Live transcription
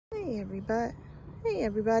Hey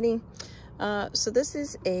everybody. So this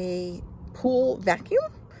is a pool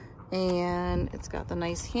vacuum and it's got the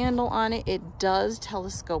nice handle on it. It does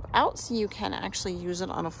telescope out so you can actually use it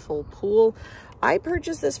on a full pool. I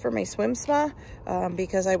purchased this for my swim spa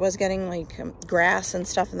because I was getting like grass and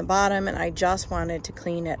stuff in the bottom and I just wanted to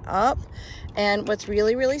clean it up. And what's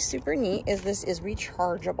really super neat is this is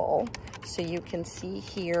rechargeable. So you can see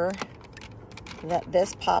here that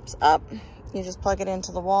this pops up. You just plug it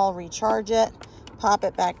into the wall, recharge it, pop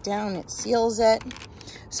it back down, it seals it.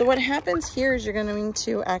 So what happens here is you're going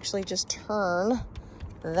to actually just turn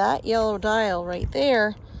that yellow dial right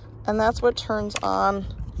there, and that's what turns on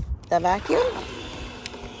the vacuum.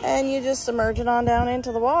 And you just submerge it on down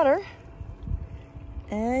into the water,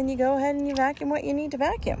 and you go ahead and you vacuum what you need to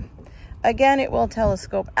vacuum. Again, it will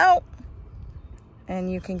telescope out,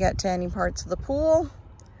 and you can get to any parts of the pool.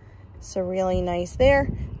 So really nice there.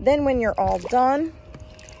 Then when you're all done,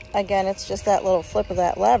 again, it's just that little flip of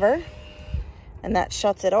that lever and that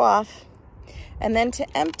shuts it off. And then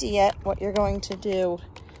to empty it, what you're going to do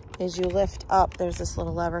is you lift up. There's this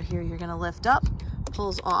little lever here you're going to lift up,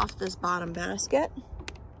 pulls off this bottom basket.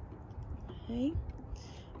 Okay.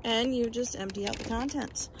 And you just empty out the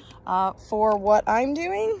contents. For what I'm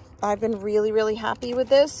doing, I've been really happy with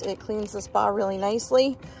this. It cleans the spa really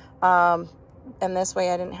nicely. And this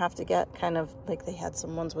way I didn't have to get kind of like they had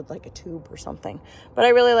some ones with like a tube or something. But I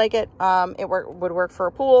really like it. It would work for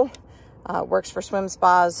a pool, works for swim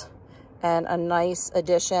spas, and a nice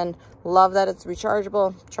addition. Love that it's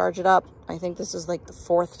rechargeable. Charge it up. I think this is like the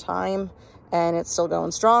 4th time and it's still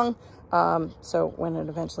going strong. So when it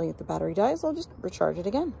eventually the battery dies, I'll just recharge it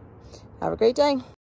again. Have a great day.